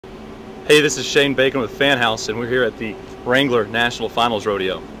Hey, this is Shane Bacon with FanHouse, and we're here at the Wrangler National Finals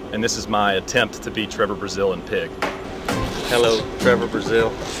Rodeo. And this is my attempt to beat Trevor Brazile in pig. Hello, Trevor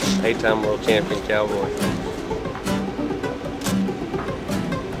Brazile, 8-time world champion cowboy.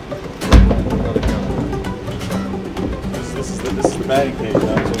 This is the batting cage,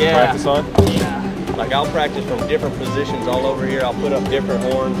 huh? So Yeah. practice on? Yeah. Like I'll practice from different positions all over here. I'll put up different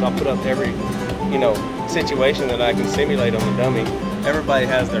horns. I'll put up every, situation that I can simulate on the dummy. Everybody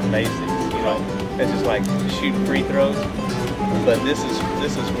has their basics, It's just like shooting free throws. But this is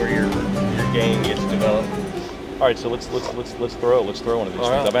where your game gets developed. All right, so let's throw one of these things.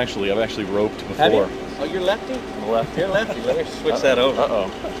 Right. I've actually roped before. Have you? Oh, you're lefty? I'm left. You're lefty. Let me switch that over.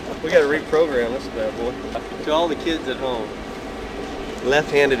 We got to reprogram this bad boy. To all the kids at home,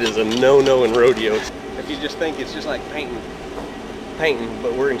 left-handed is a no-no in rodeo. If you just think it's just like painting,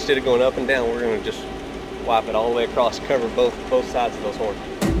 but we're, instead of going up and down, we're going to just wipe it all the way across, cover both sides of those horns.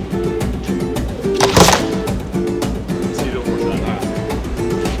 See the horse on that.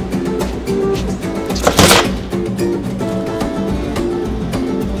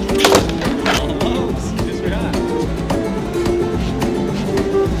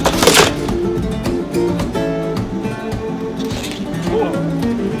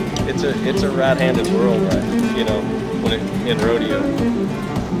 It's a right-handed world, right? When in rodeo.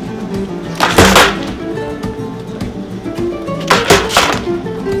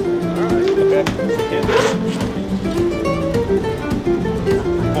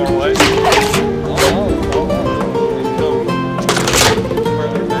 More away.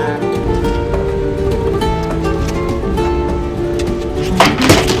 Further back.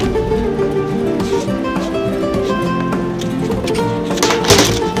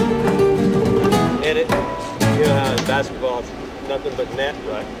 Edit. You know how in basketball it's nothing but net,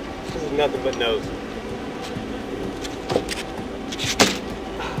 right? This is nothing but nose.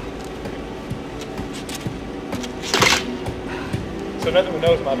 So nothing with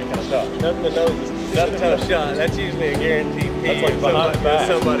nose might be kind of tough. Nothing but nose is not a tough shot. That's usually a guaranteed P. That's like behind the back. If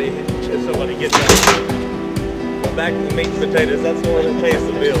somebody gets that. Back to the meat and potatoes, that's the one that pays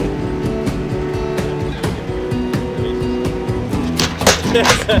the bill.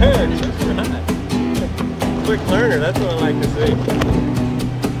 That's right. Quick learner, that's what I like to see.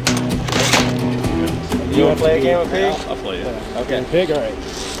 You want to play a game of pig? I'll play it. Okay. Pig, all right.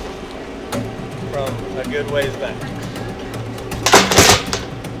 From a good ways back.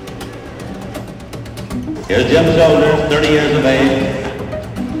 Here's Jim Shoulders, 30 years of age.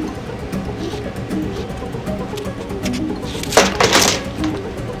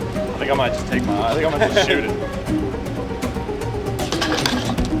 I think I might just shoot it.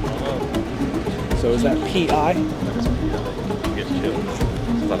 So is that PI? Get killed.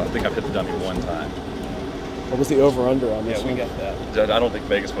 I think I've hit the dummy one time. What was the over/under on this Yeah, we one? got that. I don't think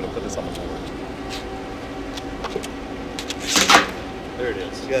Vegas would have put this on the board. There it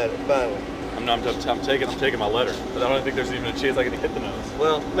is. Got it, finally. I'm taking my letter, but I don't think there's even a chance I can hit the nose.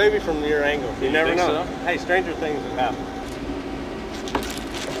 Well, maybe from your angle. You never think know. so? Hey, stranger things have happened.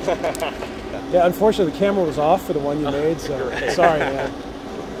 Yeah, unfortunately the camera was off for the one you made, so sorry, man.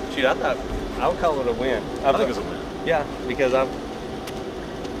 Shoot, I would call it a win. I think it's a win. Yeah, because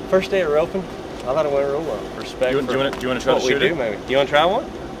first day of roping, I thought it went real well. Respect. Do you want to try what to we shoot do, it? maybe. You want to try one?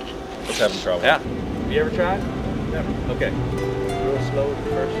 Let's have him try one. Yeah. Have you ever tried? Never. Okay. Real slow at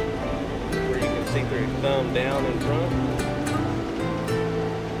first, where you can see through your thumb down in front.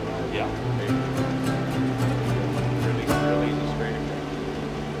 Yeah. Really easy straight.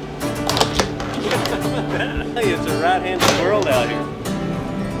 Hey, it's a right-handed world out here.